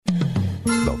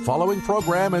following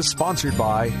program is sponsored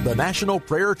by the National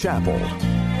Prayer Chapel.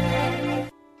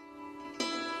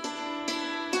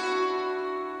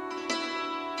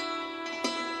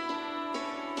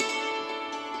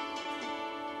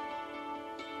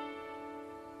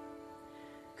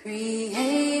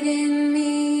 Create in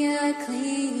me a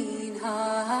clean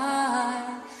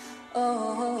heart,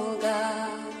 O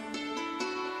God,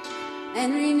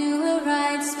 and renew a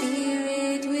right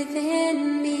spirit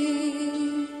within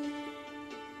me.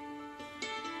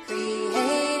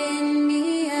 Create in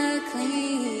me a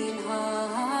clean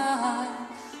heart,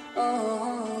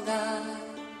 O God,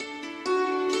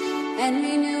 and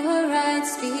renew a right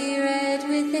spirit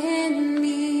within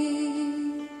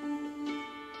me.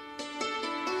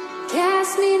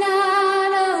 Cast me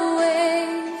not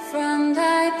away from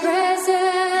thy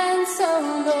presence,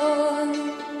 O Lord,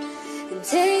 and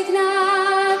take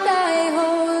not thy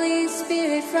Holy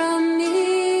Spirit from me.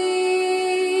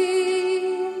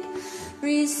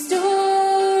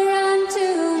 Restore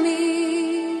unto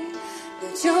me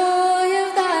the joy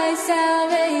of thy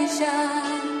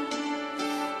salvation,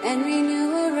 and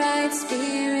renew a right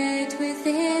spirit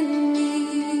within me.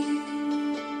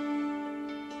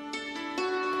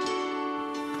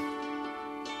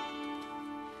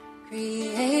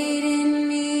 Create in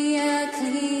me a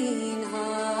clean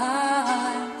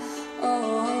heart,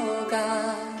 O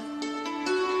God,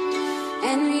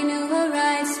 and renew a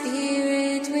right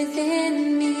spirit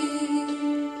within me.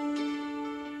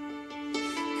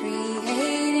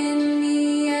 Create in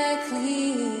me a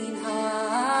clean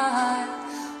heart,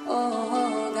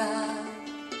 O God,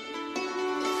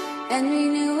 and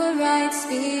renew a right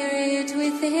spirit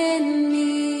within me.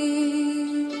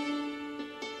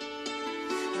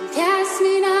 Cast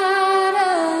me not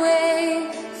away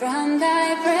from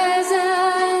thy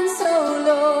presence, O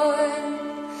Lord,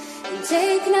 and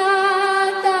take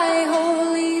not thy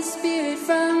Holy Spirit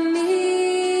from me.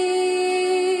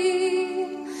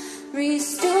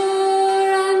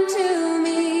 Restore unto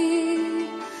me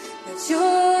the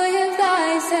joy of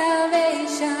thy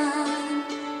salvation,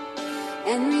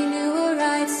 and renew a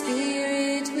right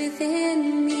spirit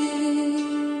within me.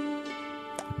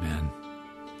 Amen.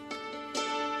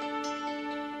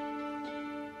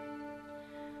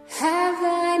 Have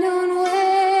thine own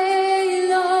way,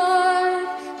 Lord,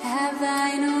 have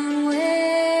thine own way.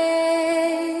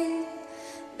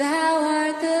 Thou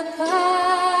art the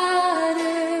potter,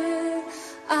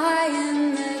 I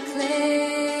am the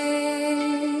clay.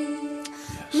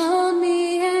 Mold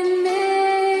me and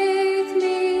make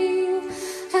me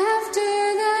after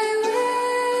thy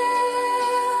will,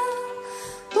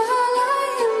 while I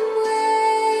am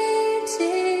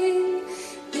waiting,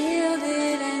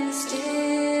 yielded and still.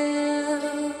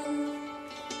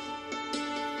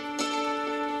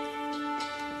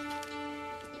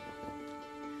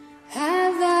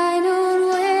 Have thine own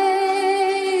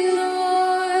way,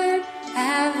 Lord,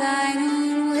 have thine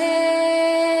own way.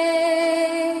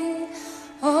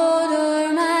 Hold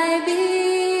o'er my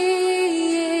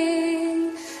being,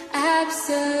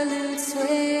 absolute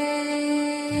sway.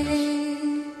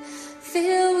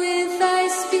 Fill with thy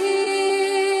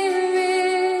spirit,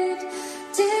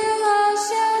 till all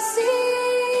shall see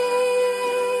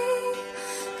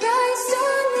Christ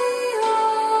only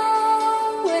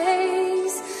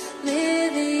always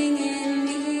living in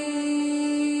me.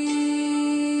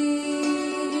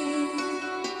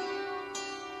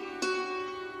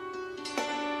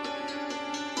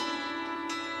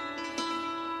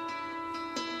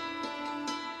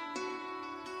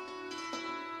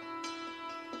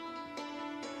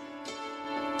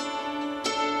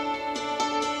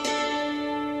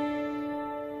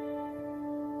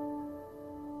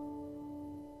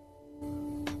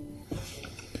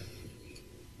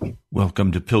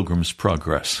 Welcome to Pilgrim's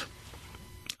Progress.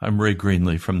 I'm Ray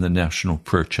Greenlee from the National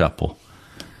Prayer Chapel.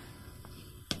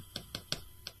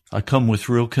 I come with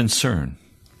real concern.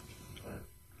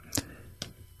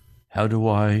 How do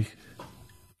I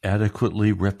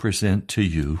adequately represent to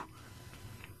you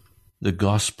the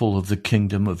gospel of the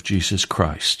kingdom of Jesus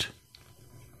Christ?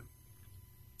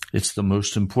 It's the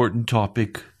most important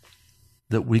topic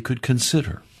that we could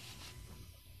consider.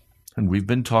 And we've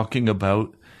been talking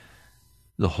about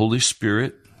the Holy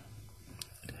Spirit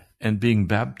and being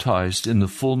baptized in the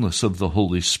fullness of the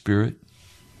Holy Spirit.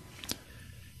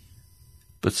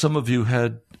 But some of you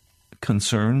had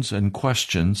concerns and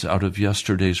questions out of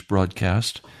yesterday's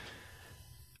broadcast.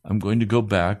 I'm going to go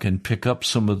back and pick up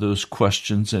some of those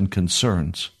questions and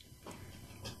concerns.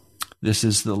 This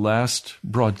is the last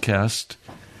broadcast,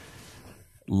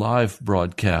 live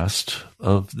broadcast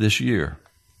of this year.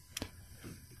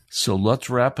 So let's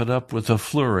wrap it up with a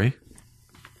flurry.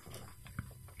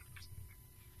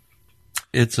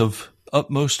 it's of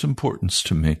utmost importance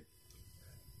to me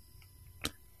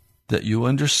that you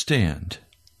understand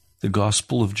the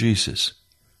gospel of Jesus.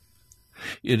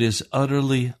 It is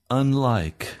utterly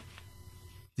unlike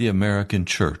the American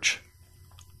church.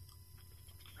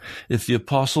 If the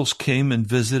apostles came and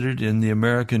visited in the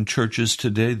American churches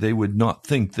today, they would not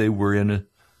think they were in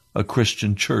a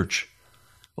Christian church.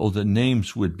 Oh, the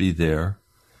names would be there,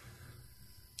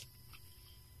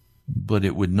 but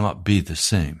it would not be the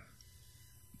same.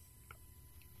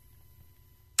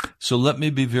 So let me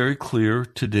be very clear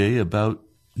today about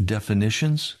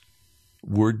definitions,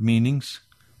 word meanings,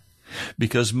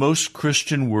 because most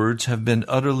Christian words have been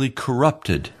utterly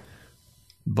corrupted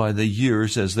by the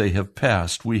years as they have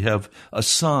passed. We have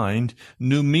assigned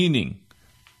new meaning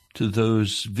to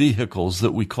those vehicles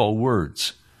that we call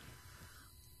words.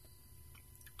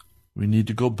 We need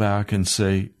to go back and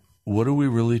say, what are we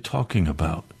really talking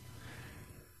about?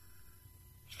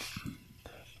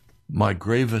 My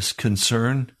gravest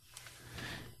concern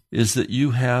is that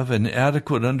you have an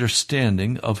adequate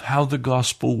understanding of how the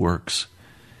gospel works.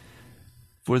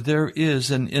 For there is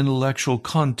an intellectual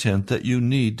content that you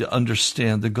need to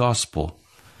understand the gospel.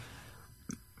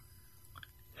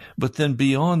 But then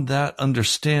beyond that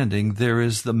understanding, there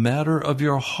is the matter of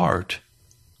your heart.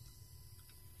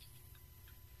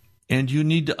 And you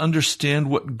need to understand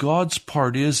what God's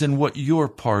part is and what your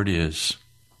part is.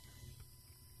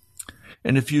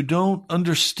 And if you don't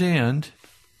understand,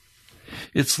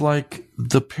 it's like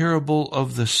the parable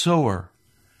of the sower.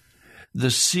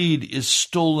 The seed is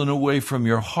stolen away from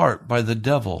your heart by the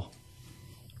devil,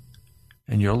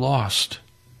 and you're lost.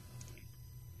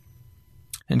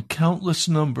 And countless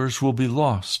numbers will be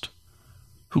lost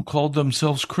who called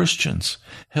themselves Christians.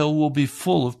 Hell will be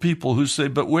full of people who say,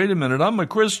 but wait a minute, I'm a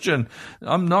Christian.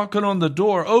 I'm knocking on the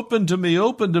door. Open to me,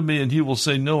 open to me. And he will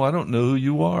say, no, I don't know who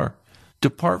you are.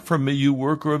 Depart from me, you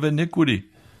worker of iniquity.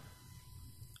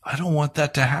 I don't want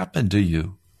that to happen to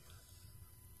you.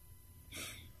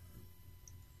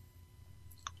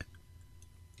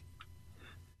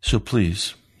 So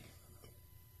please,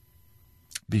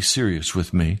 be serious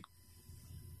with me.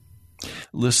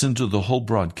 Listen to the whole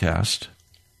broadcast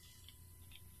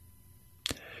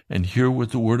and hear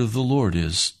what the word of the Lord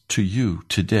is to you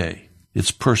today.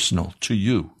 It's personal to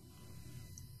you.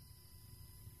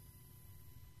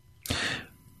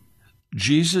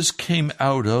 Jesus came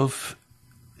out of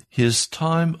his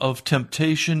time of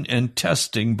temptation and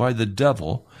testing by the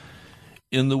devil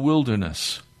in the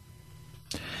wilderness.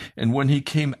 And when he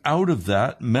came out of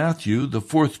that, Matthew, the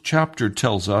 4th chapter,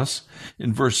 tells us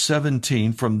in verse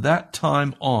 17, from that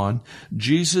time on,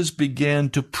 Jesus began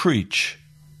to preach.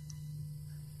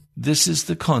 This is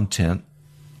the content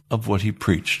of what he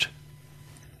preached.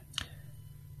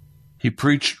 He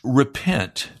preached,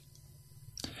 repent,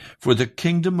 for the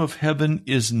kingdom of heaven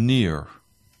is near.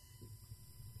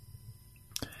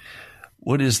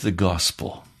 What is the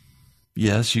gospel?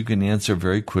 Yes, you can answer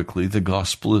very quickly. The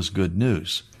gospel is good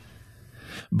news.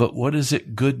 But what is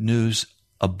it good news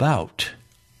about?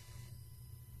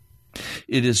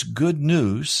 It is good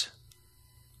news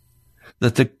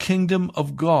that the kingdom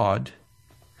of God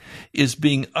is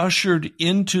being ushered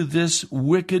into this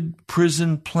wicked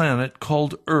prison planet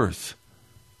called Earth.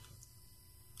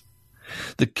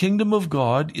 The kingdom of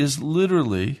God is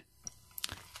literally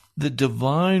the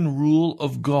divine rule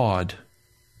of God.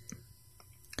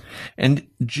 And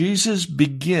Jesus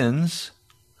begins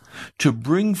to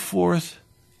bring forth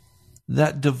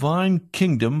that divine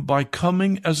kingdom by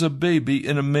coming as a baby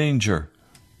in a manger.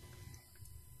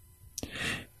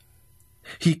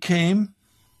 He came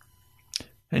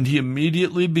and he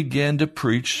immediately began to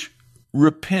preach,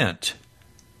 repent,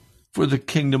 for the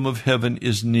kingdom of heaven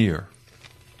is near.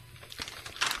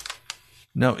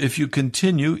 Now, if you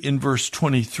continue in verse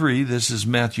 23, this is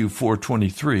Matthew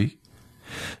 4:23,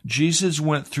 Jesus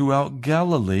went throughout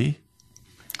Galilee,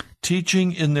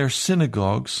 teaching in their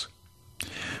synagogues,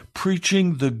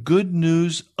 preaching the good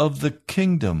news of the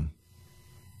kingdom.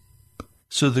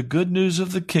 So the good news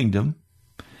of the kingdom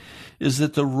is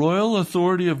that the royal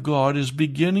authority of God is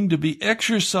beginning to be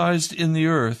exercised in the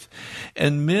earth,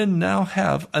 and men now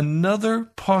have another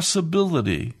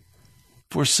possibility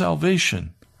for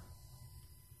salvation.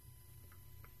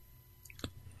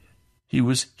 He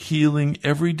was healing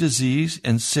every disease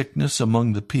and sickness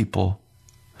among the people,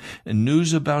 and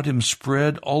news about him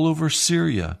spread all over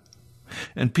Syria.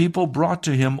 And people brought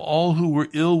to him all who were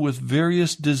ill with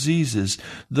various diseases,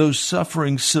 those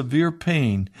suffering severe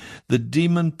pain, the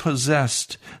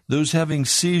demon-possessed, those having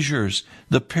seizures,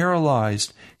 the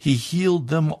paralyzed. He healed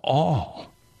them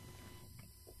all.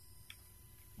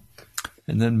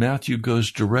 And then Matthew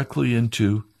goes directly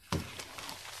into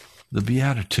the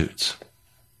Beatitudes.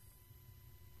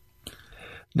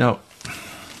 Now,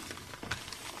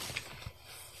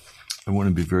 I want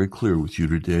to be very clear with you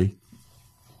today.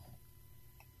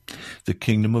 The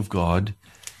kingdom of God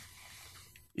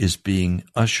is being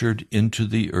ushered into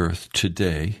the earth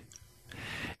today,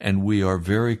 and we are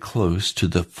very close to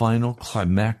the final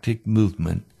climactic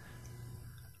movement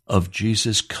of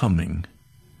Jesus coming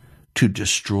to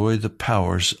destroy the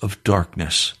powers of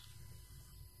darkness.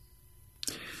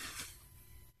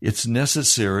 It's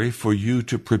necessary for you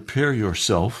to prepare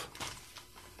yourself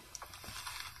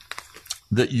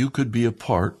that you could be a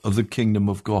part of the kingdom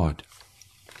of God.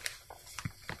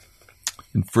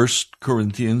 In 1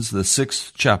 Corinthians, the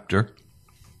 6th chapter,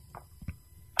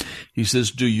 he says,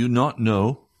 "Do you not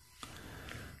know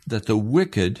that the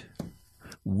wicked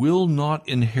will not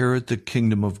inherit the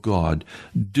kingdom of God?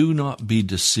 Do not be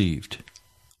deceived."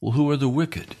 Well, who are the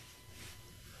wicked?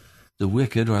 The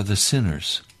wicked are the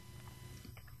sinners.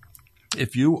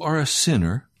 If you are a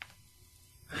sinner,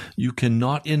 you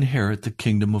cannot inherit the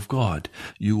kingdom of God.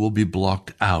 You will be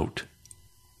blocked out.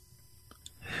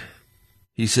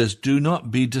 He says, do not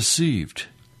be deceived.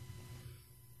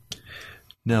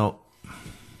 Now,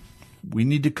 we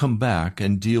need to come back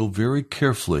and deal very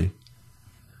carefully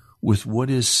with what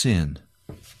is sin.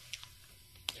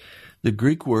 The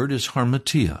Greek word is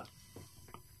harmatia.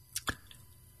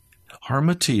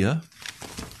 Harmatia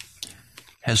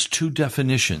has two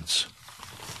definitions.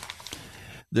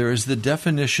 There is the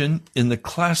definition in the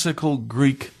classical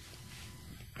Greek,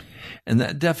 and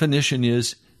that definition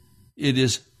is, it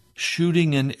is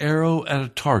shooting an arrow at a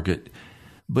target,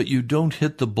 but you don't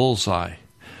hit the bullseye.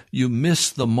 You miss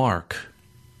the mark.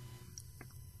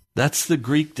 That's the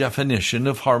Greek definition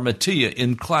of harmatia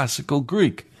in classical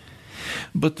Greek.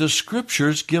 But the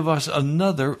scriptures give us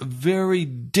another very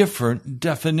different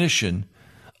definition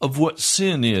of what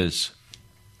sin is.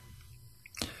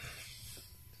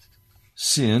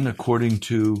 Sin, according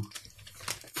to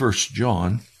 1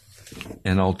 John,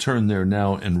 and I'll turn there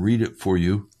now and read it for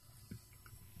you,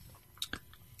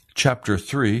 chapter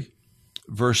 3,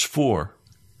 verse 4.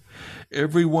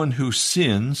 Everyone who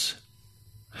sins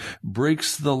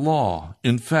breaks the law.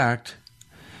 In fact,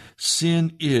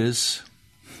 sin is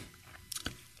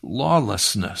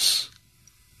lawlessness.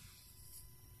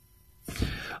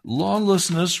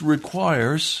 Lawlessness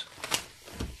requires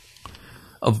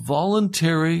a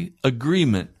voluntary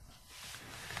agreement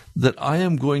that I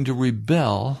am going to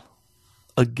rebel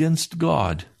against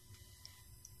God.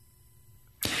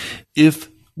 If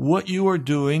what you are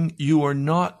doing, you are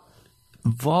not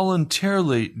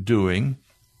voluntarily doing,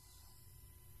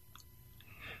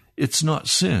 it's not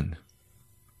sin.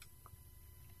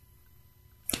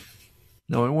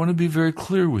 Now, I want to be very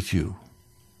clear with you.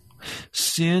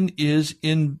 Sin is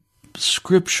in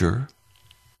Scripture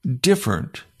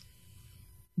different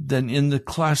than in the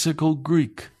classical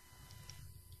Greek.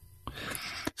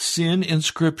 Sin in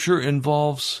Scripture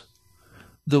involves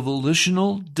the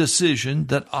volitional decision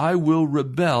that I will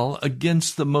rebel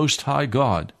against the Most High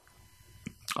God.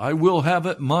 I will have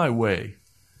it my way.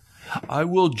 I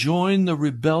will join the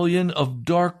rebellion of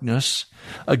darkness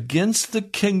against the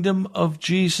kingdom of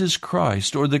Jesus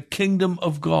Christ, or the kingdom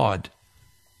of God.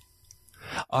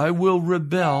 I will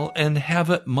rebel and have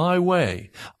it my way.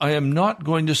 I am not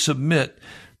going to submit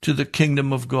to the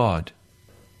kingdom of God.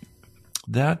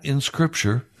 That in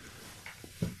Scripture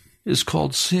is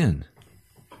called sin.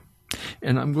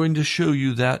 And I'm going to show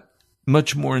you that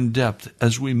much more in depth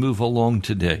as we move along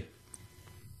today.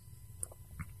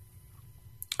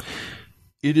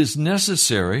 It is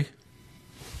necessary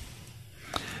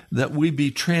that we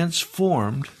be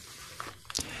transformed,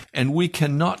 and we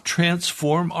cannot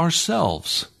transform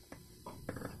ourselves.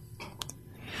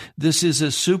 This is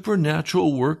a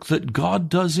supernatural work that God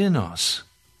does in us.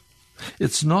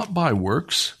 It's not by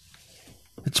works,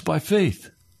 it's by faith.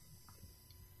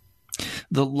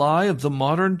 The lie of the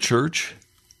modern church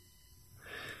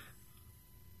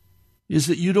is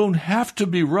that you don't have to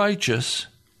be righteous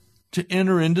to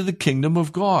enter into the kingdom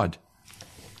of God.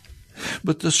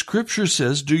 But the Scripture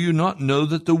says, do you not know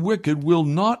that the wicked will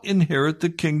not inherit the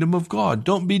kingdom of God?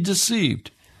 Don't be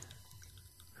deceived.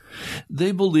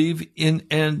 They believe in,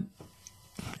 and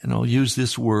I'll use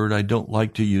this word, I don't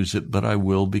like to use it, but I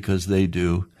will because they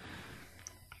do.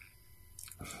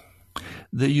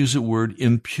 They use a word,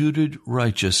 imputed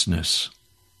righteousness,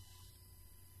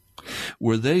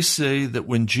 where they say that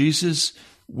when Jesus,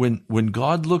 when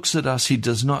God looks at us, he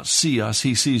does not see us,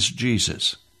 he sees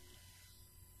Jesus.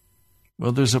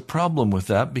 Well, there's a problem with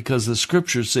that because the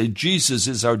Scriptures say Jesus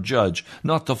is our judge,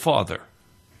 not the Father.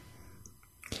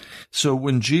 So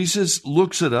when Jesus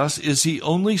looks at us, is he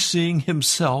only seeing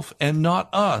himself and not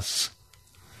us?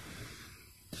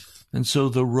 And so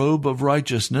the robe of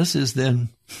righteousness is then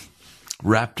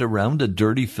wrapped around a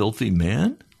dirty, filthy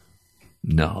man?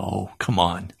 No, come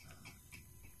on.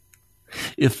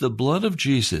 If the blood of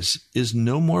Jesus is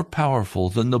no more powerful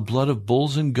than the blood of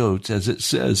bulls and goats, as it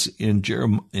says in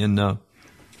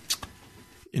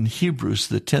Hebrews,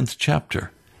 the 10th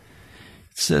chapter,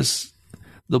 it says,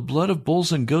 the blood of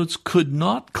bulls and goats could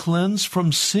not cleanse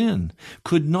from sin,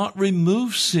 could not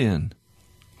remove sin.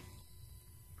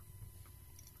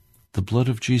 The blood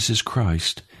of Jesus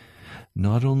Christ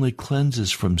not only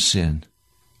cleanses from sin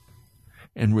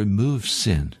and removes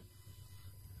sin,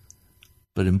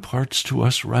 but imparts to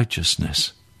us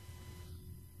righteousness.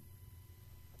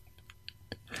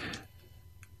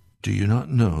 Do you not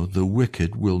know the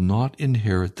wicked will not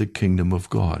inherit the kingdom of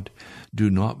God? Do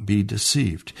not be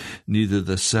deceived. Neither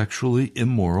the sexually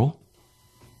immoral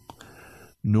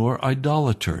nor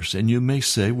idolaters. And you may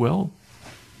say, well,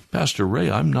 Pastor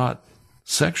Ray, I'm not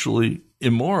sexually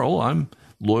immoral. I'm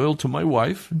loyal to my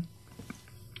wife.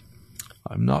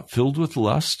 I'm not filled with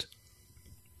lust.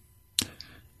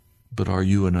 But are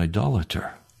you an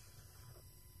idolater?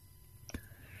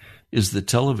 Is the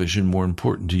television more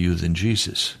important to you than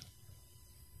Jesus?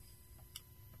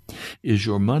 Is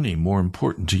your money more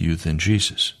important to you than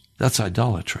Jesus? That's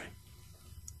idolatry.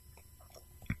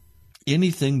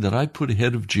 Anything that I put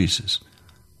ahead of Jesus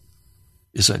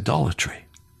is idolatry.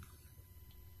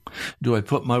 Do I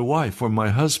put my wife or my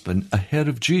husband ahead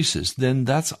of Jesus? Then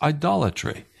that's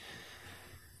idolatry.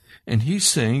 And he's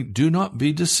saying, do not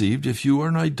be deceived. If you are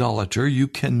an idolater, you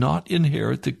cannot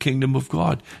inherit the kingdom of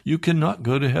God. You cannot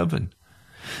go to heaven.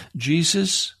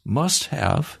 Jesus must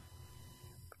have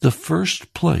the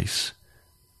first place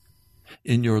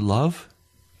in your love,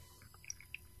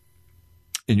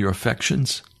 in your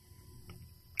affections,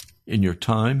 in your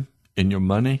time, in your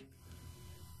money,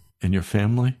 in your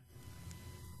family.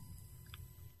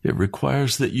 It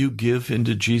requires that you give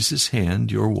into Jesus'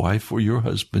 hand your wife or your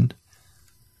husband,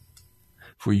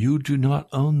 for you do not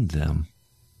own them.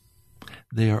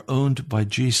 They are owned by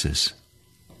Jesus.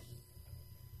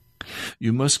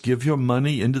 You must give your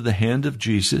money into the hand of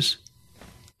Jesus.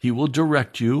 He will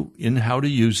direct you in how to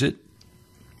use it.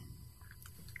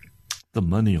 The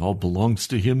money all belongs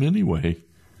to him anyway.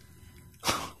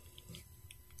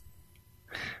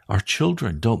 Our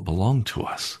children don't belong to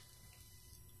us.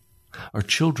 Our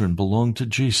children belong to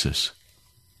Jesus.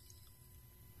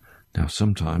 Now,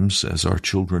 sometimes as our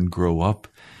children grow up,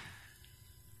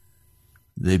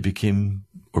 they become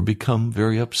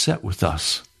very upset with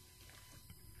us.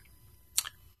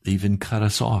 They even cut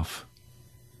us off,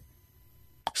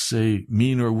 say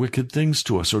mean or wicked things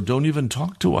to us, or don't even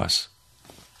talk to us.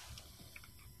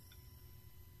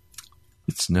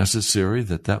 It's necessary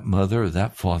that that mother or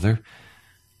that father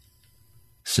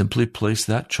simply place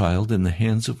that child in the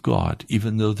hands of God.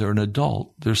 Even though they're an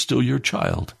adult, they're still your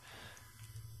child.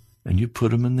 And you put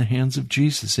them in the hands of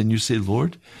Jesus, and you say,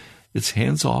 Lord, it's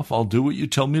hands off. I'll do what you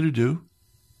tell me to do.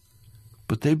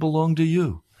 But they belong to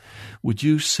you. Would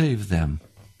you save them?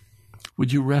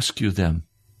 Would you rescue them?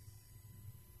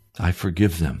 I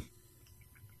forgive them.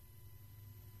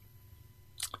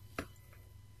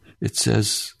 It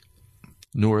says,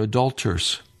 nor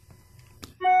adulterers,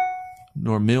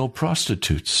 nor male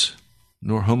prostitutes,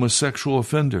 nor homosexual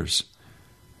offenders,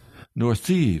 nor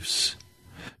thieves,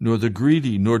 nor the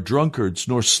greedy, nor drunkards,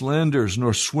 nor slanderers,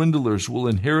 nor swindlers will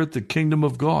inherit the kingdom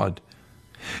of God.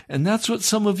 And that's what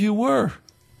some of you were.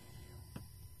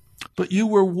 But you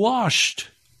were washed.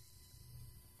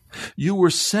 You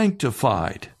were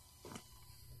sanctified.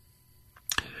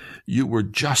 You were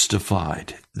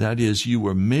justified. That is, you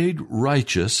were made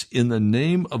righteous in the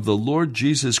name of the Lord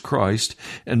Jesus Christ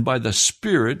and by the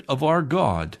Spirit of our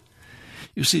God.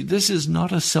 You see, this is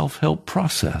not a self-help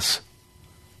process.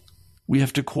 We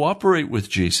have to cooperate with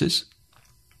Jesus.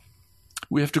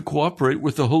 We have to cooperate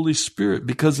with the Holy Spirit,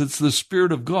 because it's the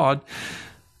Spirit of God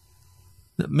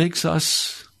that makes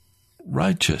us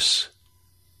righteous.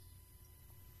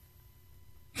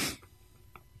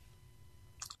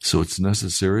 So it's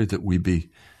necessary that we be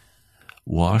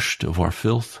washed of our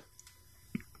filth,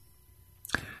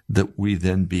 that we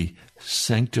then be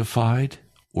sanctified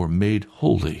or made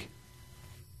holy.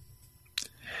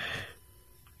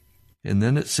 And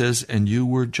then it says, and you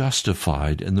were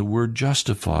justified. And the word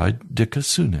justified,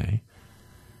 dikasune,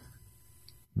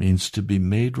 means to be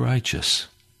made righteous.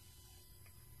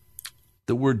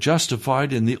 The word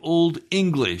justified in the Old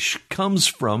English comes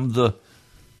from the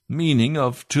meaning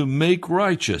of to make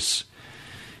righteous.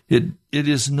 It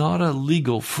is not a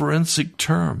legal forensic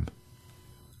term.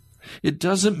 It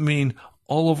doesn't mean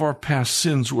all of our past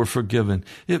sins were forgiven.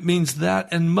 It means that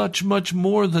and much, much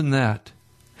more than that.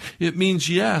 It means,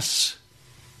 yes,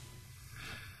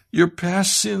 your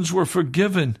past sins were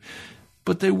forgiven,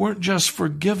 but they weren't just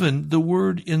forgiven. The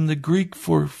word in the Greek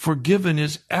for forgiven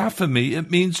is aphemi.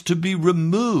 It means to be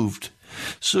removed.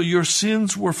 So your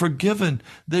sins were forgiven.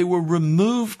 They were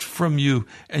removed from you,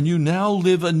 and you now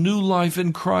live a new life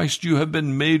in Christ. You have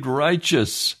been made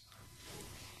righteous.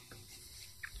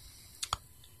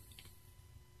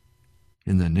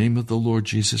 In the name of the Lord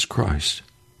Jesus Christ,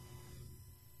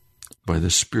 by the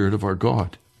Spirit of our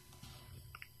God.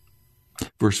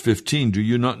 Verse 15, do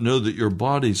you not know that your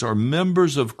bodies are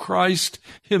members of Christ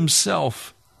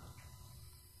himself?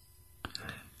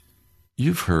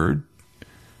 You've heard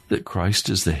that Christ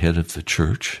is the head of the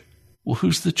church. Well,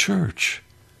 who's the church?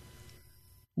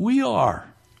 We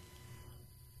are.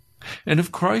 And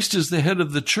if Christ is the head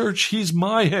of the church, he's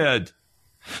my head.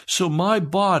 So my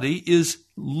body is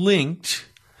linked,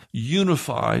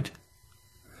 unified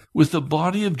with the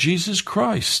body of Jesus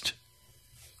Christ.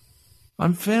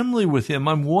 I'm family with him.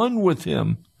 I'm one with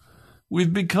him.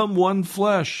 We've become one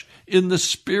flesh in the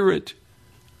Spirit.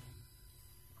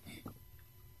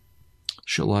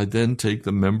 Shall I then take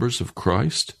the members of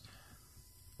Christ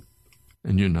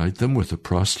and unite them with a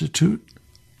prostitute?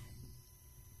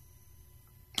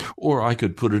 Or I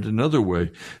could put it another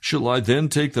way. Shall I then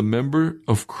take the member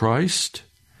of Christ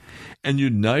and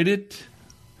unite it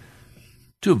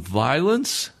to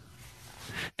violence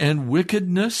and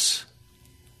wickedness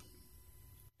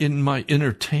in my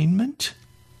entertainment?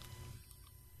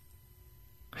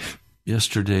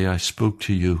 Yesterday I spoke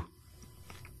to you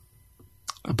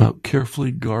about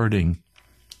carefully guarding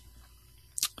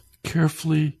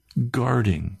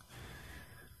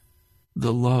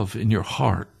the love in your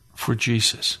heart for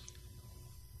Jesus.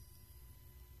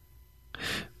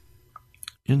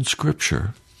 In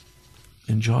Scripture,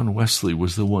 and John Wesley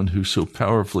was the one who so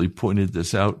powerfully pointed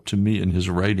this out to me in his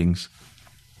writings,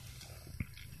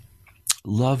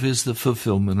 love is the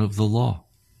fulfillment of the law.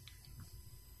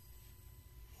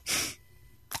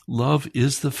 Love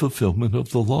is the fulfillment of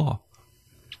the law.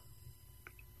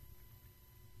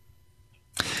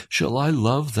 Shall I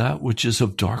love that which is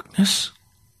of darkness?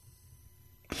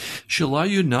 Shall I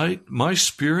unite my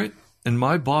spirit and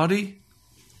my body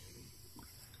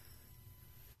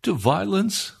to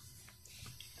violence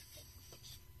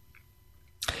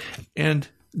and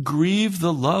grieve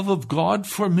the love of God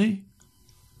for me?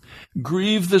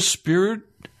 Grieve the Spirit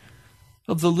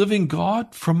of the living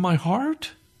God from my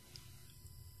heart?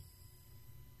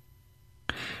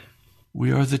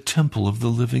 We are the temple of the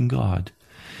living God.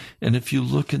 And if you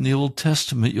look in the Old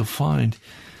Testament, you'll find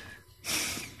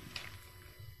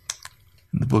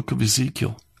in the book of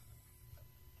Ezekiel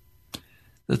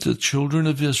that the children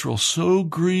of Israel so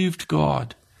grieved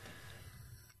God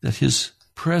that his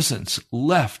presence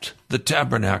left the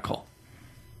tabernacle.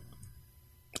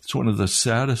 It's one of the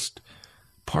saddest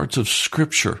parts of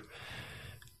Scripture,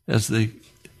 as the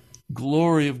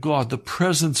glory of God, the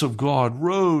presence of God,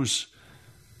 rose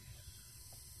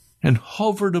and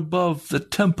hovered above the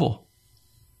temple,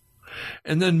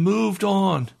 and then moved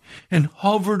on and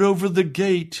hovered over the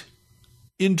gate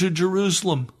into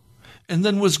Jerusalem, and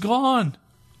then was gone.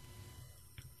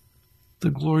 The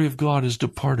glory of God has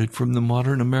departed from the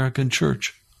modern American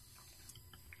church.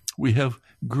 We have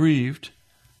grieved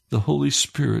the Holy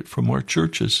Spirit from our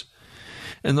churches,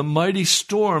 and the mighty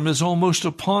storm is almost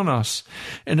upon us.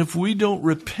 And if we don't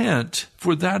repent,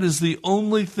 for that is the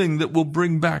only thing that will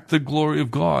bring back the glory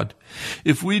of God,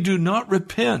 if we do not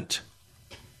repent,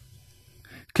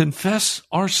 confess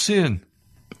our sin,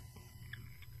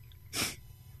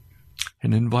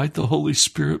 and invite the Holy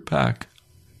Spirit back,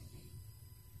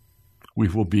 we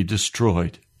will be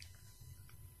destroyed.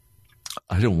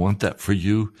 I don't want that for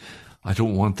you. I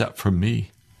don't want that for me.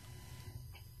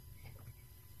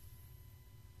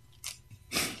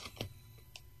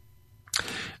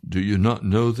 Do you not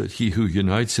know that he who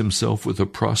unites himself with a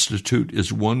prostitute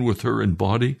is one with her in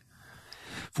body?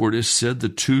 For it is said the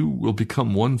two will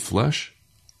become one flesh.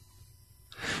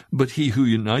 But he who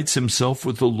unites himself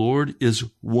with the Lord is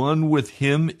one with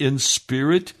him in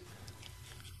spirit.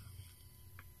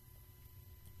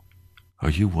 Are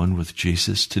you one with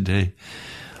Jesus today?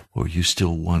 Or are you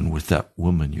still one with that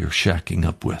woman you're shacking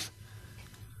up with?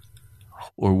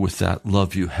 Or with that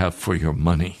love you have for your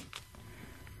money?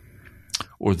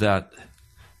 Or that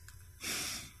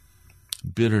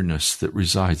bitterness that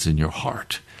resides in your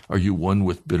heart? Are you one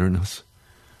with bitterness?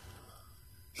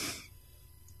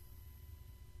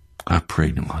 I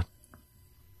pray not.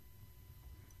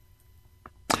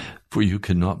 For you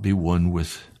cannot be one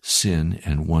with sin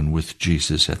and one with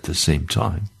Jesus at the same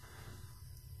time.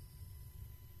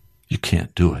 You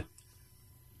can't do it.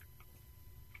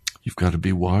 You've got to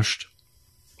be washed.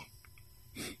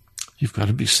 You've got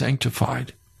to be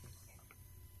sanctified.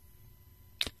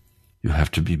 You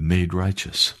have to be made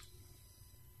righteous.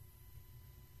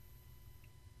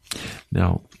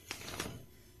 Now,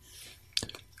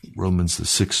 Romans, the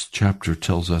 6th chapter,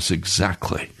 tells us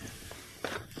exactly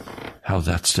how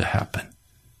that's to happen.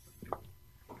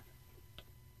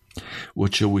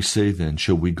 What shall we say then?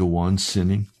 Shall we go on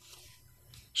sinning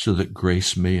so that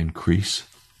grace may increase?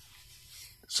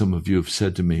 Some of you have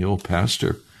said to me, "Oh,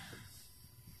 Pastor,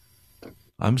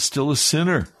 I'm still a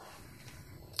sinner,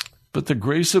 but the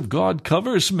grace of God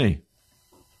covers me."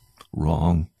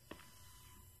 Wrong.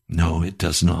 No, it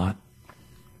does not.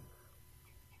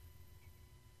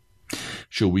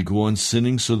 Shall we go on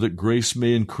sinning so that grace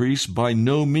may increase? By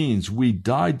no means. We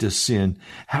died to sin.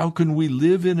 How can we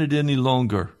live in it any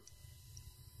longer?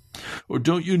 Or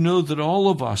don't you know that all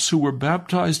of us who were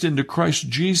baptized into Christ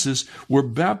Jesus were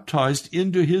baptized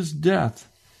into his death?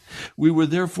 We were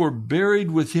therefore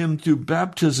buried with him through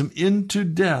baptism into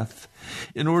death,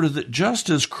 in order that just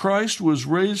as Christ was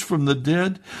raised from the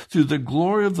dead through the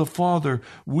glory of the Father,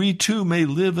 we too may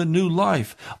live a new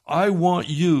life. I want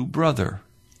you, brother,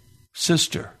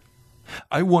 sister,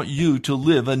 I want you to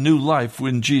live a new life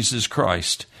in Jesus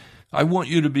Christ. I want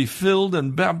you to be filled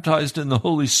and baptized in the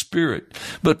Holy Spirit.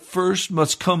 But first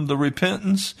must come the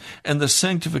repentance and the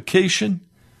sanctification.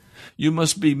 You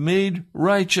must be made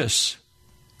righteous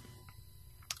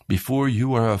before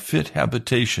you are a fit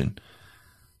habitation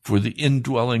for the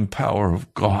indwelling power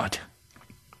of God.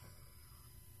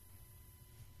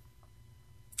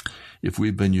 If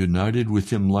we've been united with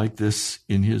him like this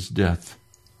in his death,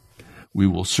 we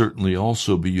will certainly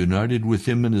also be united with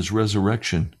him in his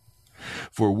resurrection.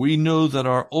 For we know that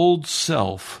our old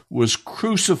self was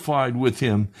crucified with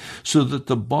him so that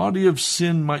the body of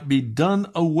sin might be done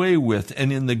away with.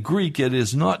 And in the Greek, it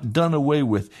is not done away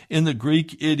with. In the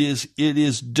Greek, it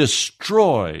is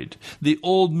destroyed. The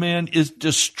old man is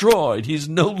destroyed. He's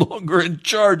no longer in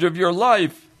charge of your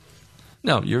life.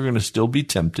 Now, you're going to still be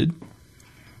tempted,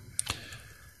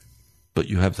 but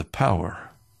you have the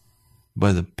power,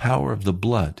 by the power of the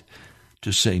blood,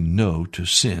 to say no to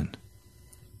sin.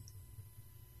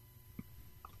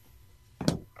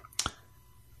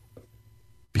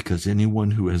 Because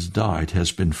anyone who has died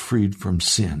has been freed from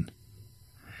sin.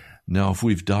 Now, if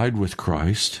we've died with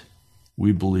Christ,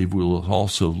 we believe we will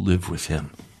also live with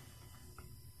him.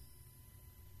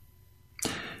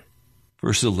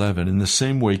 Verse 11, in the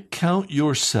same way, count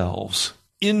yourselves.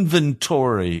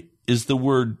 Inventory is the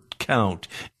word count.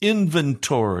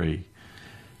 Inventory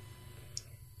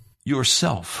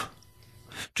yourself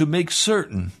to make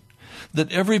certain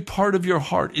that every part of your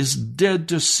heart is dead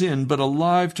to sin, but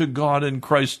alive to God in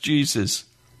Christ Jesus.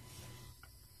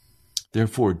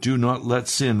 Therefore, do not let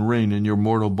sin reign in your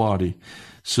mortal body,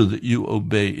 so that you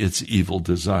obey its evil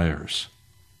desires.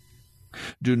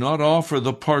 Do not offer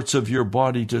the parts of your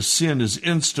body to sin as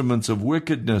instruments of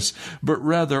wickedness, but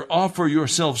rather offer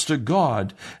yourselves to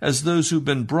God as those who've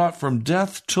been brought from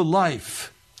death to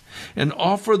life, and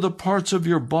offer the parts of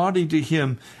your body to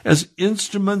him as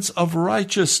instruments of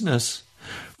righteousness.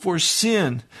 For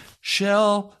sin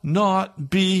shall not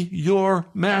be your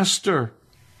master,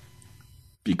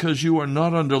 because you are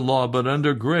not under law but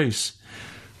under grace.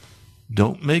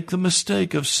 Don't make the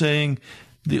mistake of saying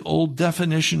the old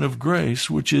definition of grace,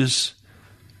 which is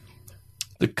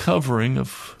the covering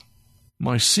of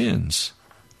my sins.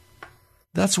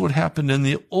 That's what happened in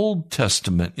the Old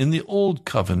Testament, in the Old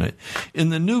Covenant. In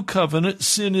the New Covenant,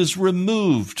 sin is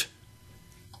removed,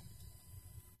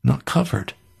 not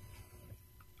covered.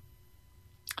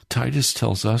 Titus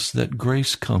tells us that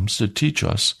grace comes to teach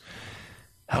us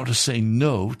how to say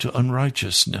no to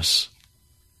unrighteousness.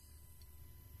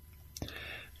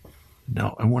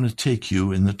 Now, I want to take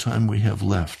you in the time we have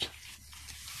left.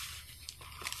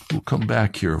 We'll come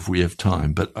back here if we have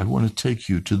time, but I want to take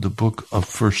you to the book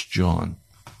of 1 John.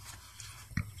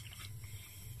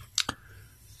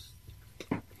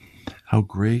 How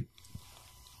great,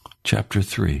 chapter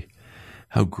 3,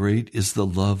 how great is the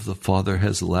love the Father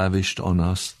has lavished on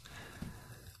us,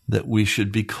 that we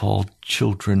should be called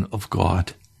children of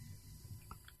God.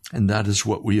 And that is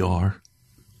what we are.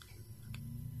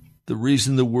 The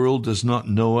reason the world does not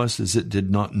know us is it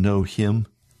did not know him.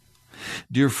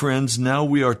 Dear friends, now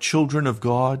we are children of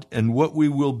God, and what we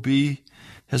will be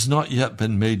has not yet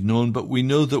been made known, but we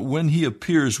know that when he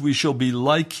appears, we shall be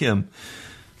like him,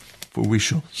 for we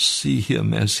shall see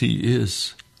him as he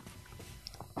is.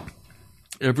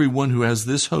 Everyone who has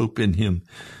this hope in him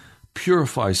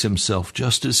purifies himself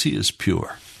just as he is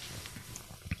pure.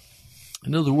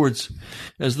 In other words,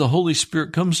 as the Holy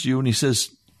Spirit comes to you and he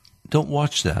says, don't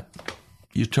watch that,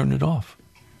 you turn it off.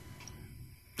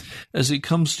 As he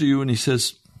comes to you and he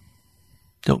says,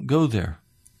 don't go there,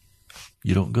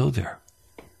 you don't go there.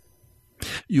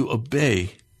 You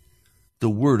obey the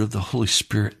word of the Holy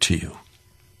Spirit to you.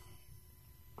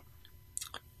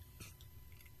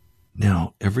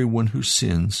 Now, everyone who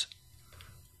sins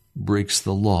breaks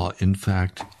the law. In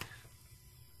fact,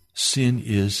 sin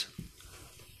is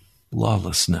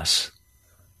lawlessness.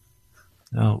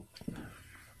 Now,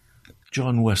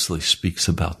 John Wesley speaks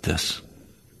about this.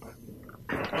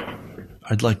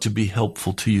 I'd like to be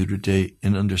helpful to you today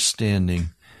in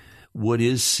understanding what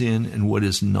is sin and what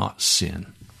is not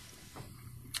sin.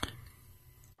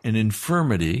 An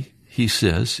infirmity, he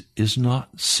says, is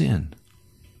not sin.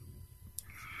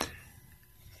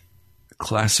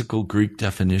 Classical Greek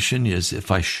definition is if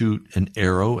I shoot an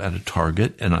arrow at a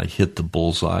target and I hit the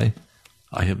bullseye,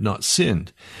 I have not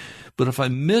sinned. But if I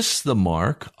miss the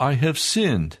mark, I have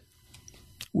sinned.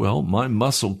 Well, my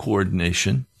muscle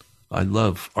coordination, I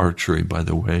love archery, by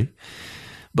the way,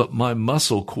 but my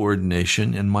muscle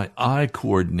coordination and my eye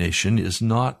coordination is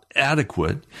not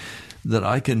adequate that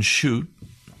I can shoot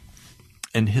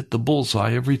and hit the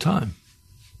bullseye every time.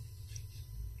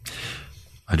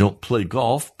 I don't play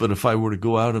golf, but if I were to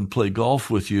go out and play golf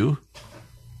with you,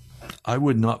 I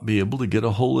would not be able to get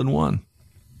a hole in one.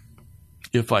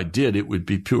 If I did, it would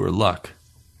be pure luck.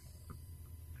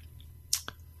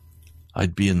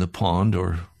 I'd be in the pond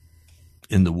or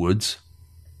in the woods.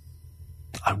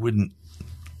 I wouldn't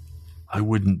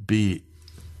be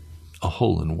a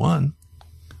hole in one.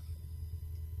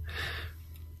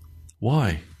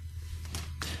 Why?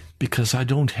 Because I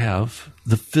don't have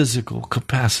the physical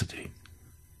capacity.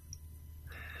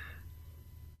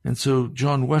 And so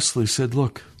John Wesley said,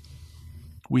 look,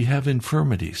 we have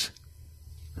infirmities.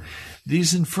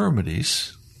 These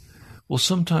infirmities will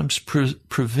sometimes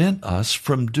prevent us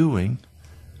from doing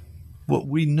what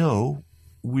we know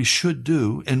we should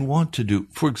do and want to do.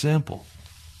 For example,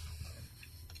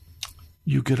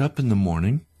 you get up in the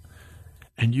morning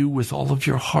and you with all of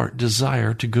your heart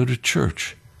desire to go to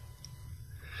church,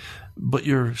 but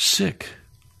you're sick.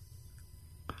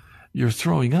 You're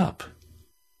throwing up.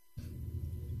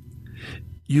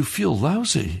 You feel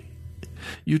lousy.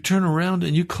 You turn around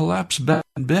and you collapse back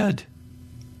in bed.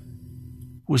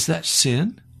 Was that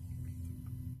sin?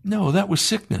 No, that was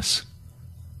sickness.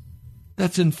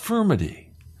 That's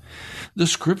infirmity. The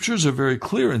scriptures are very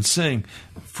clear in saying,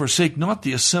 forsake not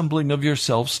the assembling of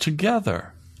yourselves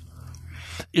together.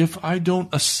 If I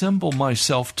don't assemble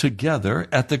myself together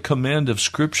at the command of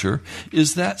Scripture,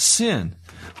 is that sin?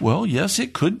 Well, yes,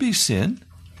 it could be sin.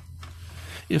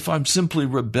 If I'm simply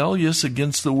rebellious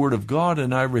against the Word of God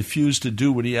and I refuse to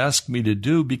do what He asked me to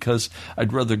do because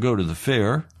I'd rather go to the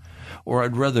fair, or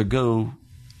I'd rather go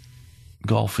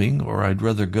golfing, or I'd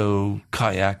rather go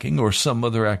kayaking or some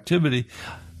other activity,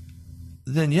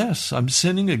 then yes, I'm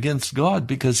sinning against God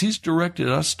because He's directed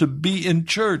us to be in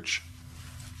church.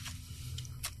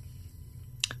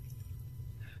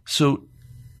 So,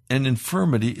 an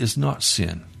infirmity is not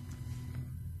sin.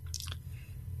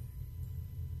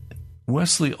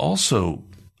 Wesley also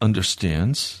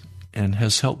understands, and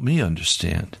has helped me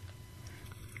understand,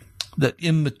 that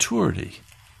immaturity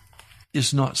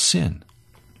is not sin.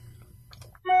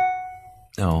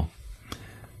 Now,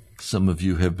 some of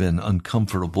you have been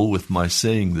uncomfortable with my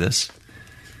saying this,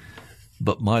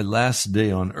 but my last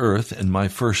day on earth and my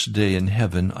first day in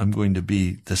heaven, I'm going to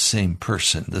be the same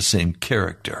person, the same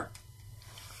character,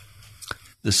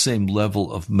 the same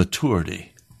level of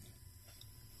maturity.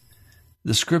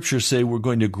 The scriptures say we're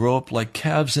going to grow up like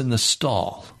calves in the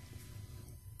stall.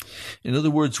 In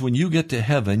other words, when you get to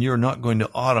heaven, you're not going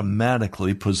to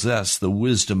automatically possess the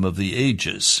wisdom of the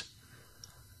ages.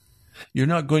 You're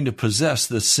not going to possess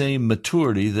the same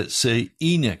maturity that, say,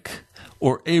 Enoch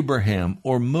or Abraham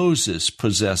or Moses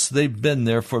possessed. They've been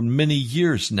there for many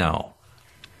years now.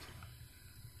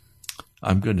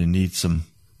 I'm going to need some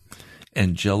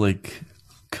angelic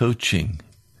coaching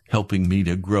helping me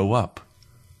to grow up.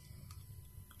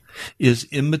 Is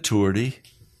immaturity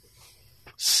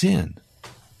sin?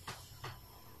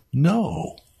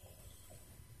 No.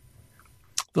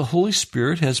 The Holy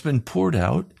Spirit has been poured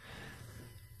out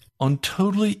on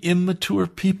totally immature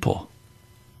people,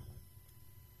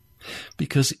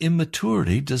 because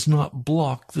immaturity does not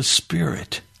block the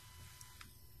Spirit.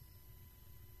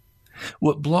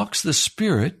 What blocks the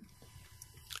Spirit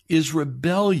is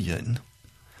rebellion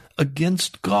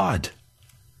against God.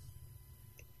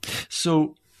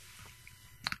 So,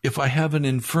 if I have an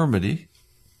infirmity,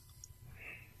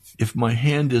 if my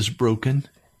hand is broken,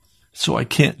 so I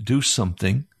can't do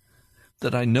something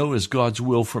that I know is God's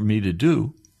will for me to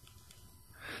do,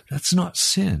 that's not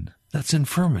sin. That's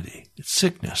infirmity. It's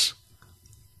sickness.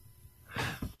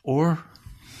 Or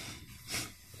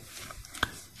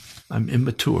I'm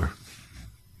immature.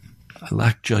 I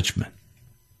lack judgment.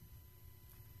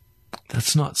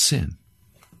 That's not sin.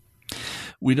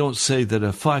 We don't say that a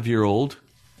 5-year-old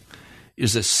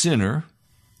is a sinner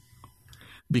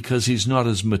because he's not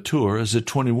as mature as a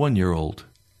 21-year-old.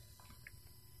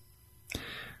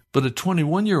 But a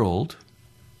 21-year-old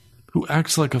who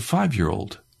acts like a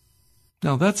 5-year-old,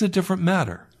 now that's a different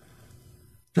matter.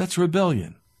 That's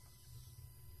rebellion.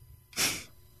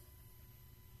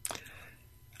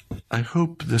 I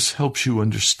hope this helps you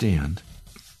understand.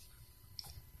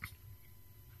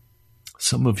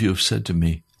 Some of you have said to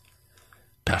me,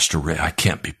 Pastor Ray, I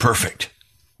can't be perfect.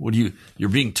 You're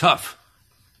being tough.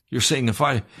 You're saying if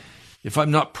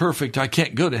I'm not perfect, I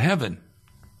can't go to heaven.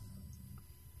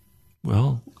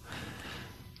 Well,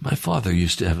 my father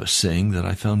used to have a saying that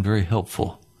I found very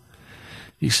helpful.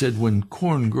 He said, when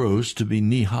corn grows to be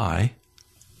knee-high,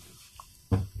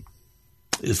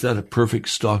 is that a perfect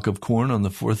stalk of corn on the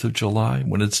 4th of July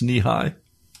when it's knee-high?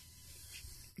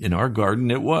 In our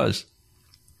garden, it was.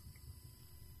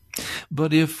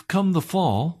 But if, come the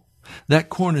fall, that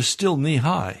corn is still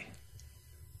knee-high,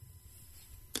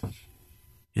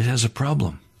 it has a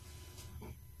problem.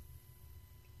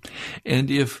 And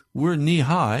if we're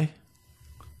knee-high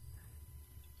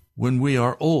when we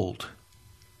are old,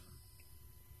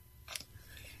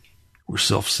 we're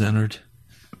self-centered,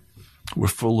 we're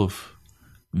full of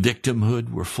victimhood,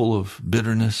 we're full of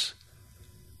bitterness,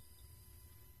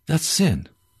 that's sin.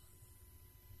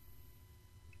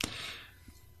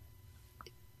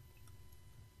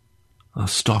 A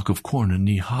stalk of corn, a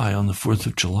knee-high on the 4th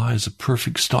of July is a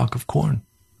perfect stalk of corn.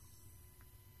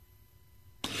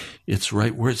 It's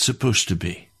right where it's supposed to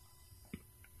be.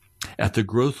 At the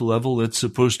growth level it's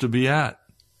supposed to be at.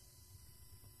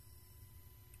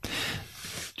 Do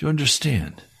you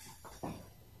understand?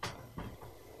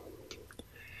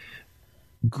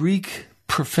 Greek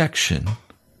perfection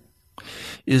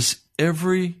is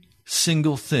every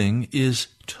single thing is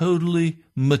totally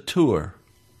mature.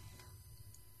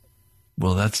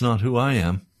 Well, that's not who I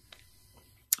am.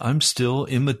 I'm still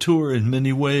immature in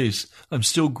many ways. I'm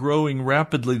still growing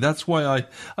rapidly. That's why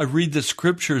I read the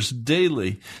scriptures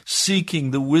daily, seeking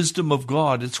the wisdom of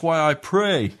God. It's why I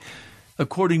pray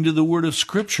according to the word of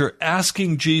Scripture,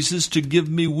 asking Jesus to give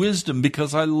me wisdom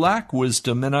because I lack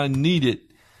wisdom and I need it.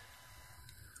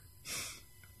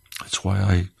 That's why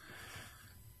I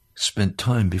spent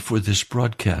time before this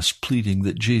broadcast pleading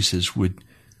that Jesus would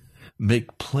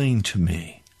make plain to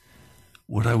me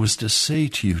what I was to say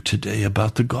to you today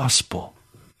about the gospel,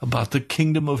 about the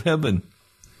kingdom of heaven.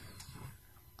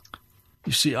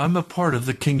 You see, I'm a part of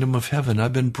the kingdom of heaven.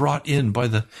 I've been brought in by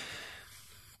the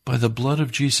blood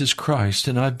of Jesus Christ,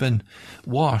 and I've been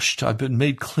washed. I've been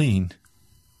made clean.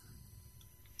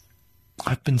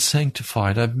 I've been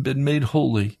sanctified. I've been made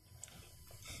holy.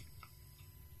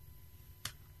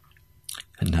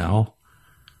 And now,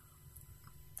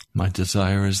 my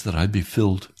desire is that I be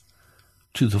filled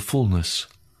to the fullness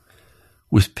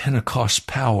with Pentecost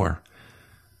power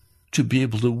to be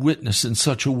able to witness in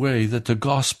such a way that the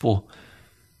gospel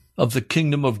of the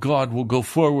kingdom of God will go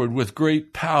forward with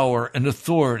great power and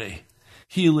authority,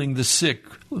 healing the sick,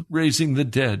 raising the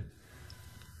dead.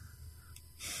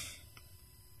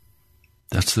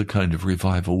 That's the kind of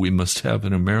revival we must have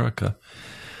in America,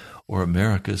 or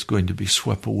America is going to be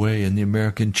swept away and the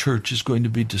American church is going to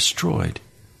be destroyed.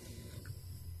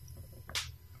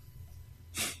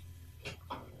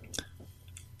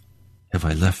 Have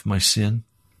I left my sin?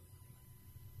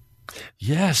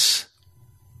 Yes.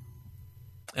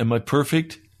 Am I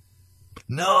perfect?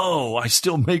 No, I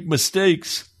still make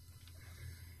mistakes.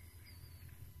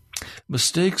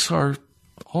 Mistakes are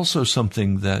also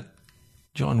something that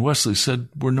John Wesley said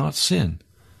were not sin.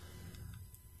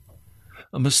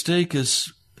 A mistake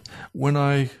is when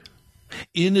I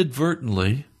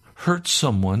inadvertently hurt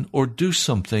someone or do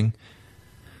something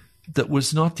that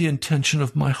was not the intention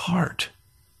of my heart.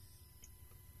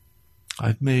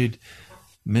 I've made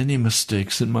many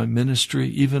mistakes in my ministry,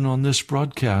 even on this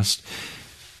broadcast,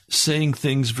 saying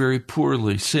things very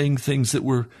poorly, saying things that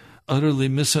were utterly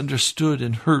misunderstood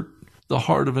and hurt the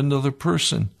heart of another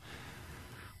person.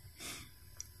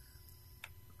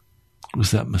 Was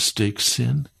that mistake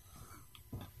sin?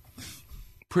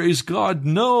 Praise God,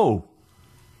 no.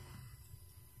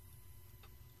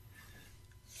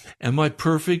 Am I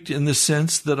perfect in the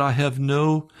sense that I have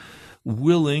no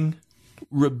willing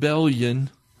rebellion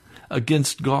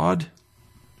against God?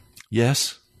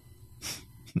 Yes.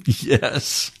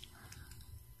 Yes.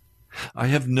 I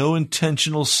have no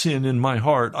intentional sin in my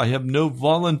heart. I have no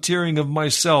volunteering of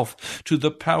myself to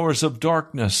the powers of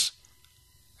darkness.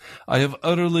 I have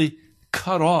utterly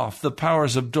cut off the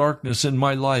powers of darkness in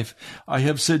my life. I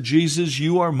have said, Jesus,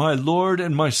 you are my Lord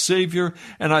and my Savior,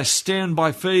 and I stand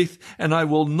by faith, and I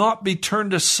will not be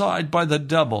turned aside by the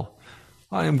devil.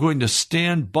 I am going to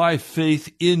stand by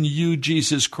faith in you,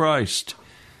 Jesus Christ.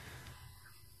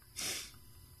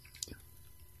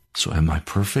 So am I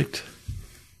perfect?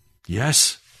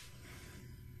 Yes?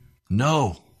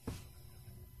 No.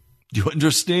 Do you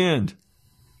understand?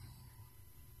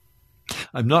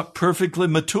 I'm not perfectly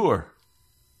mature,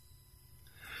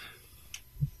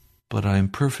 but I am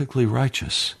perfectly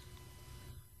righteous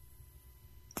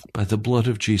by the blood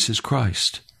of Jesus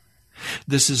Christ.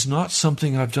 This is not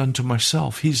something I've done to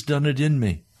myself. He's done it in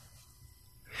me.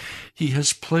 He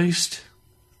has placed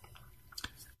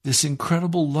this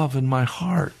incredible love in my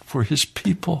heart for his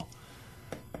people.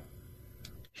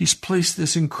 He's placed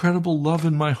this incredible love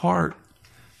in my heart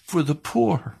for the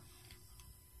poor.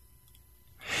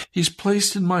 He's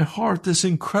placed in my heart this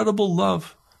incredible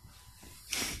love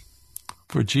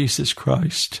for Jesus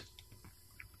Christ,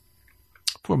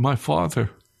 for my Father,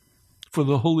 for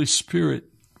the Holy Spirit.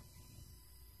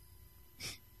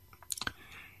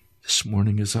 This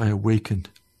morning as I awakened,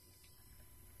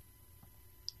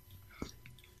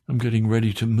 I'm getting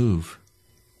ready to move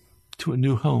to a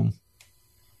new home.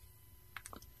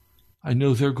 I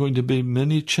know there are going to be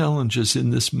many challenges in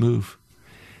this move.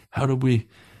 How do we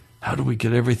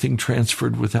get everything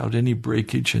transferred without any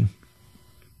breakage? And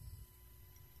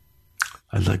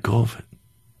I let go of it.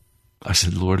 I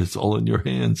said, Lord, it's all in your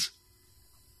hands.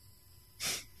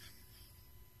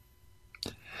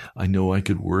 I know I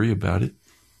could worry about it.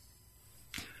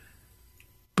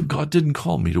 But God didn't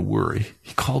call me to worry.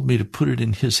 He called me to put it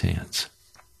in his hands.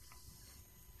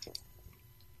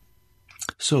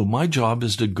 So my job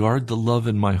is to guard the love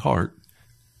in my heart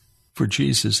for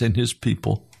Jesus and his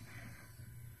people.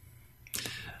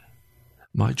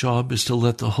 My job is to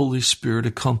let the Holy Spirit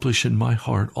accomplish in my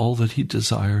heart all that he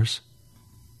desires.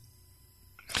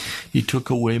 He took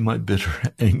away my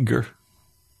bitter anger.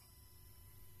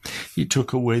 He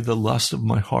took away the lust of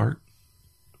my heart.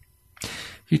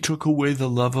 He took away the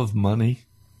love of money.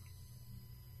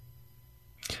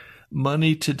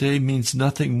 Money today means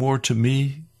nothing more to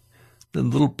me than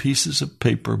little pieces of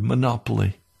paper,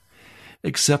 monopoly,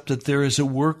 except that there is a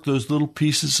work those little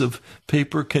pieces of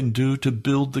paper can do to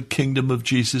build the kingdom of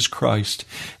Jesus Christ,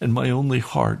 and my only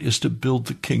heart is to build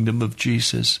the kingdom of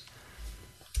Jesus.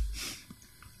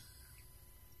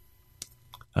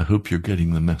 I hope you're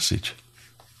getting the message.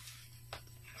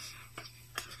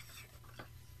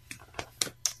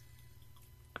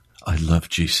 I love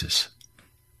Jesus.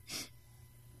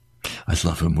 I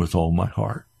love him with all my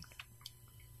heart.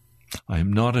 I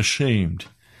am not ashamed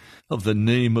of the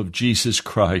name of Jesus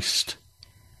Christ.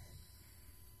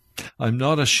 I'm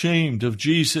not ashamed of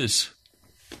Jesus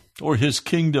or his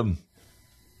kingdom.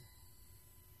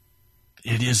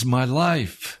 It is my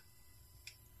life.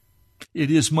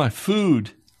 It is my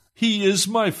food. He is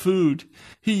my food.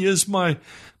 He is my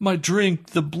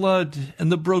drink, the blood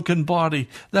and the broken body.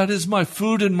 That is my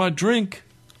food and my drink.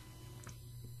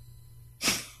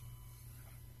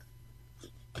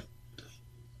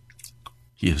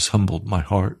 He has humbled my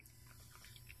heart.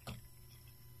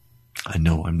 I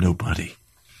know I'm nobody.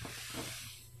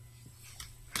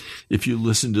 If you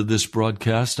listen to this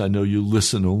broadcast, I know you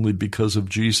listen only because of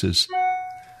Jesus,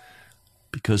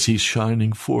 because he's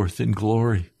shining forth in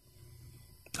glory.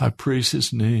 I praise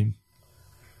his name.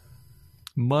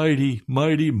 Mighty,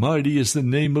 mighty, mighty is the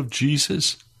name of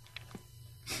Jesus.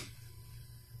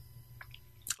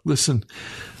 Listen,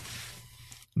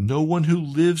 no one who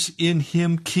lives in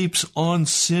him keeps on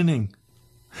sinning.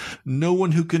 No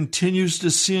one who continues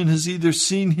to sin has either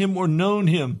seen him or known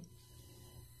him.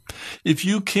 If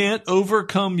you can't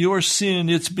overcome your sin,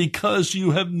 it's because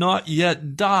you have not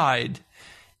yet died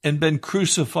and been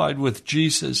crucified with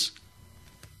Jesus.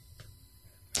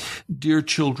 Dear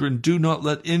children, do not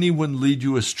let anyone lead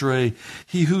you astray.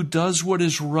 He who does what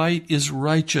is right is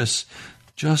righteous,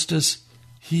 just as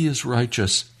he is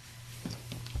righteous.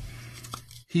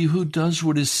 He who does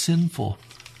what is sinful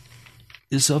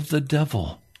is of the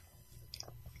devil,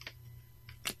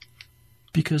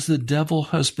 because the devil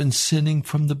has been sinning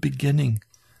from the beginning.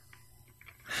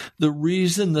 The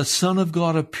reason the Son of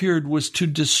God appeared was to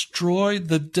destroy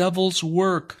the devil's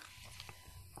work.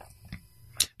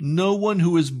 No one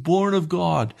who is born of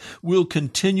God will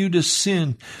continue to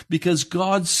sin because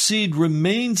God's seed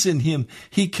remains in him.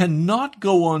 He cannot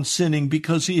go on sinning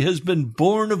because he has been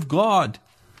born of God.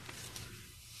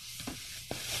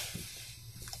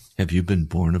 Have you been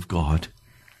born of God?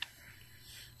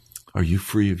 Are you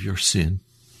free of your sin?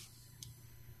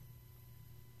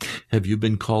 Have you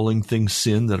been calling things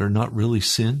sin that are not really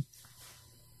sin?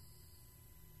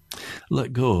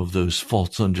 Let go of those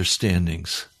false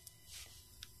understandings.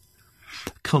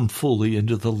 Come fully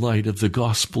into the light of the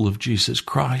gospel of Jesus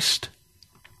Christ.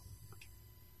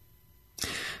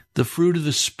 The fruit of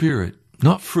the Spirit,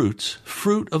 not fruits,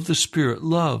 fruit of the Spirit,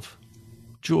 love,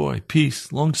 joy,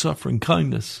 peace, long-suffering,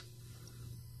 kindness,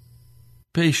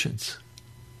 patience.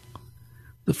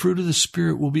 The fruit of the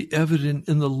Spirit will be evident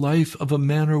in the life of a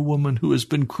man or woman who has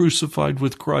been crucified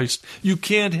with Christ. You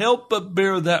can't help but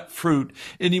bear that fruit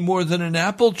any more than an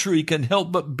apple tree can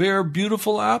help but bear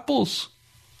beautiful apples.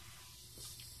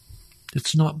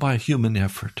 It's not by human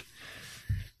effort.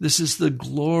 This is the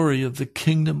glory of the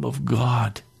kingdom of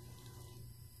God.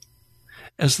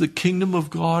 As the kingdom of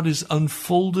God is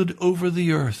unfolded over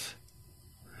the earth,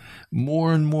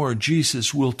 more and more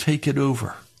Jesus will take it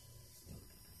over,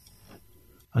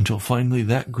 until finally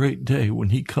that great day when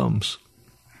he comes.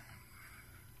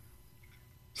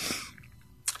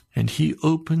 And he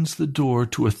opens the door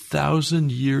to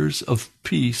 1,000 years of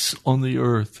peace on the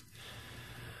earth,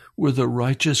 where the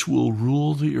righteous will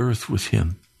rule the earth with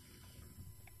him.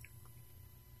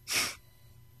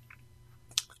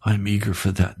 I'm eager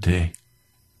for that day.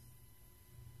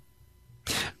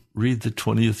 Read the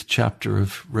 20th chapter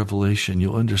of Revelation.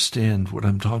 You'll understand what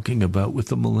I'm talking about with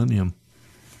the millennium.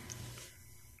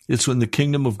 It's when the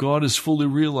kingdom of God is fully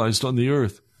realized on the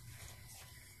earth.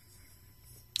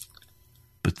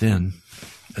 But then,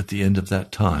 at the end of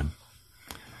that time,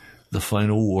 the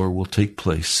final war will take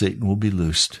place. Satan will be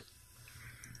loosed.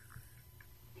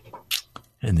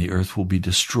 And the earth will be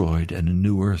destroyed, and a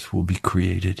new earth will be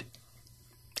created.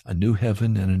 A new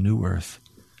heaven and a new earth.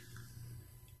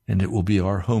 And it will be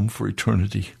our home for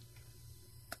eternity.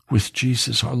 With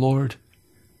Jesus our Lord.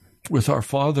 With our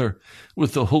Father.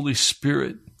 With the Holy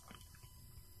Spirit.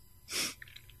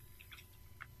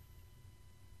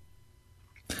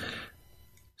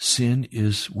 Sin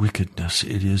is wickedness.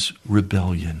 It is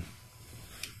rebellion.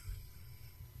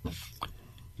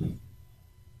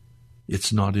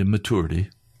 It's not immaturity.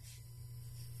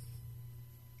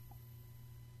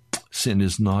 Sin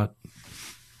is not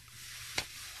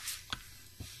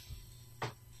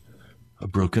a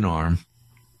broken arm.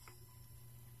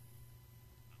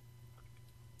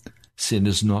 Sin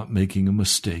is not making a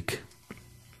mistake.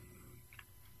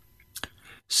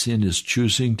 Sin is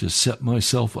choosing to set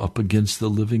myself up against the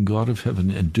living God of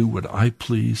heaven and do what I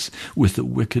please with the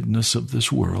wickedness of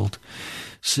this world,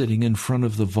 sitting in front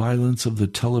of the violence of the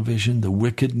television, the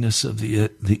wickedness of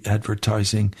the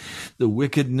advertising, the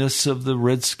wickedness of the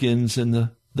Redskins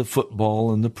and the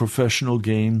football and the professional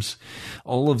games.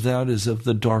 All of that is of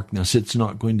the darkness. It's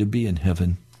not going to be in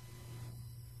heaven.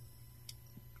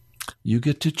 You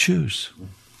get to choose.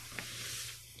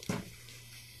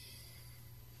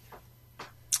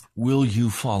 Will you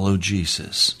follow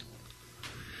Jesus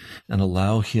and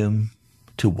allow him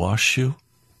to wash you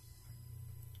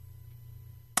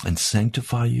and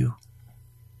sanctify you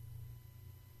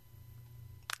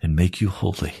and make you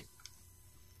holy?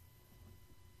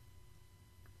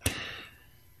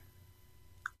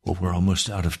 Well, we're almost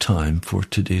out of time for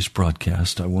today's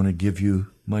broadcast. I want to give you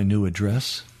my new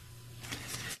address,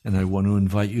 and I want to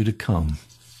invite you to come.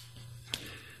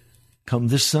 Come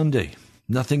this Sunday.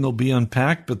 Nothing will be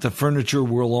unpacked, but the furniture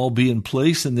will all be in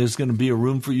place, and there's going to be a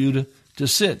room for you to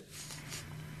sit.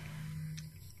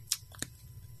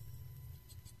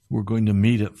 We're going to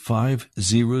meet at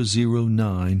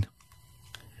 5009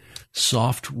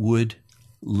 Softwood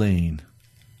Lane.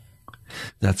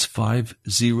 That's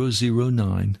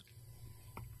 5009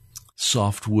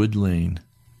 Softwood Lane,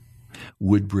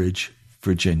 Woodbridge,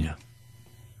 Virginia.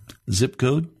 Zip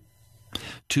code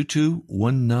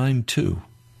 22192.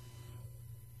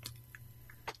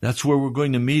 That's where we're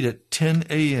going to meet at 10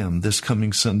 a.m. this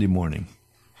coming Sunday morning.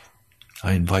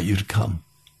 I invite you to come.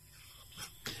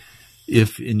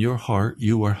 If in your heart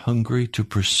you are hungry to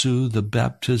pursue the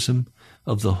baptism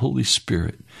of the Holy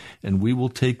Spirit, and we will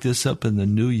take this up in the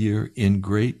new year in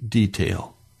great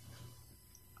detail.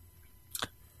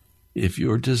 If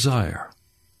your desire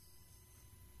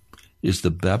is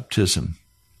the baptism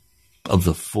of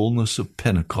the fullness of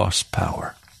Pentecost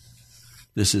power,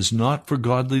 this is not for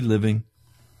godly living.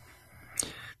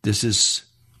 This is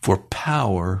for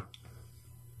power,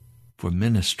 for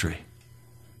ministry.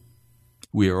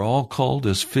 We are all called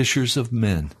as fishers of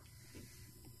men.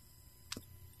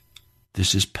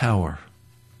 This is power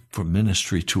for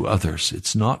ministry to others.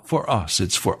 It's not for us,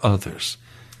 it's for others.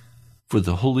 For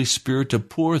the Holy Spirit to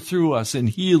pour through us in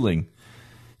healing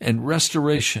and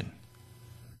restoration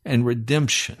and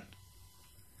redemption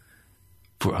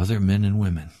for other men and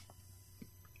women.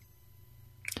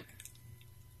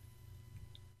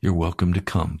 You're welcome to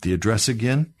come. The address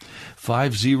again,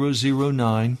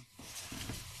 5009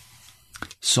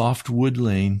 Softwood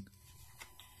Lane,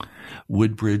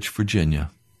 Woodbridge, Virginia,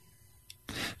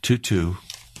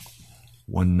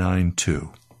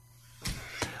 22192.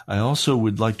 I also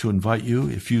would like to invite you,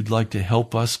 if you'd like to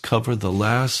help us cover the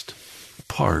last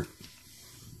part,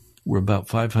 we're about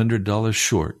 $500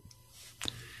 short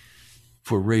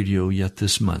for radio yet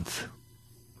this month.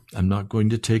 I'm not going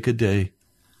to take a day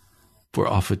for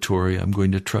offertory. I'm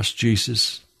going to trust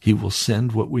Jesus. He will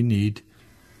send what we need.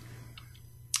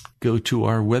 Go to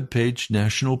our webpage,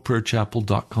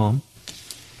 nationalprayerchapel.com.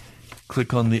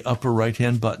 Click on the upper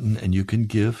right-hand button and you can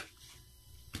give.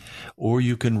 Or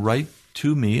you can write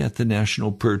to me at the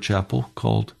National Prayer Chapel,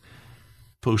 called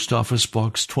Post Office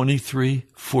Box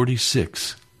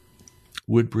 2346,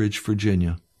 Woodbridge,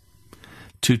 Virginia,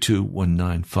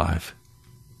 22195.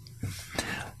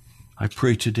 I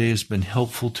pray today has been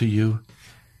helpful to you.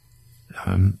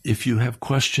 If you have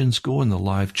questions, go in the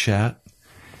live chat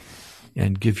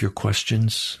and give your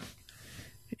questions.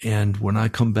 And when I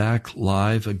come back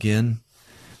live again,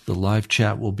 the live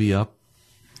chat will be up.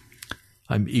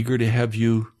 I'm eager to have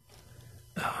you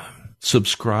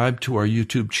subscribe to our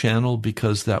YouTube channel,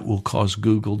 because that will cause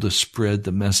Google to spread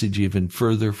the message even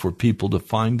further for people to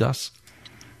find us.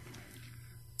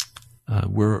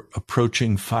 We're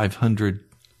approaching 500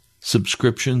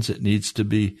 subscriptions. It needs to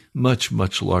be much,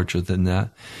 much larger than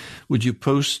that. Would you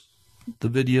post the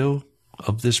video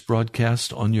of this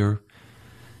broadcast on your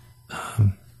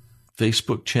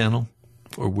Facebook channel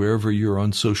or wherever you're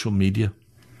on social media?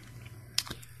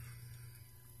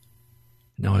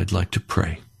 Now I'd like to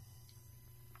pray.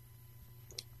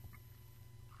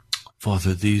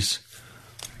 Father, these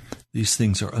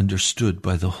things are understood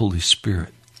by the Holy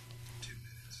Spirit.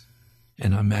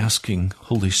 And I'm asking,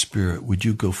 Holy Spirit, would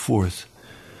you go forth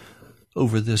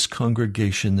over this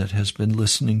congregation that has been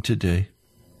listening today?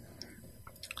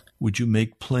 Would you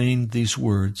make plain these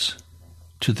words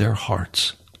to their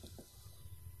hearts?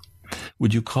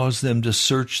 Would you cause them to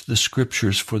search the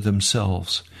Scriptures for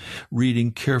themselves,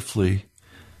 reading carefully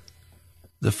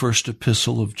the first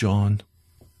epistle of John,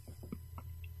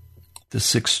 the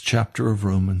 6th chapter of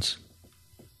Romans,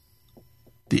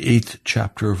 the 8th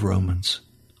chapter of Romans.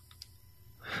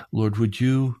 Lord, would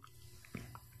you,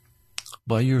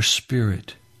 by your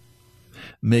Spirit,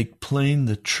 make plain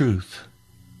the truth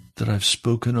that I've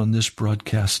spoken on this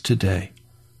broadcast today.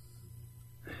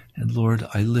 And Lord,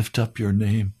 I lift up your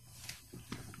name.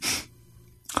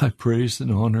 I praise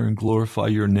and honor and glorify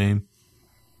your name.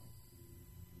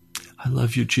 I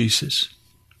love you, Jesus.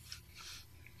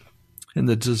 And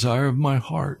the desire of my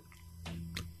heart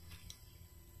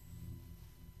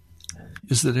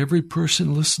is that every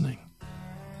person listening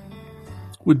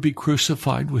would be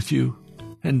crucified with you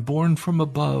and born from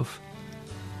above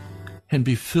and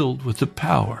be filled with the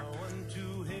power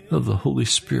of the Holy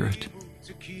Spirit.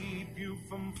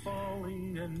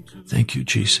 Thank you,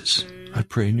 Jesus. I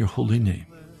pray in your holy name.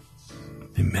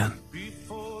 Amen.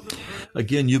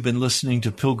 Again, you've been listening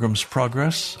to Pilgrim's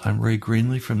Progress. I'm Ray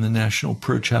Greenley from the National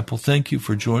Prayer Chapel. Thank you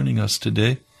for joining us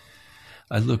today.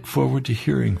 I look forward to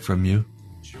hearing from you.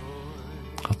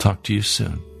 I'll talk to you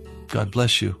soon. God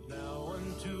bless you. Now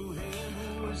unto him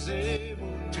who is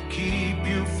able to keep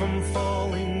you from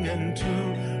falling and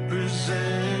to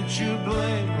present you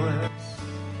blameless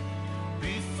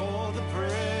before the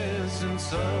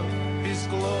presence of his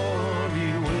glory.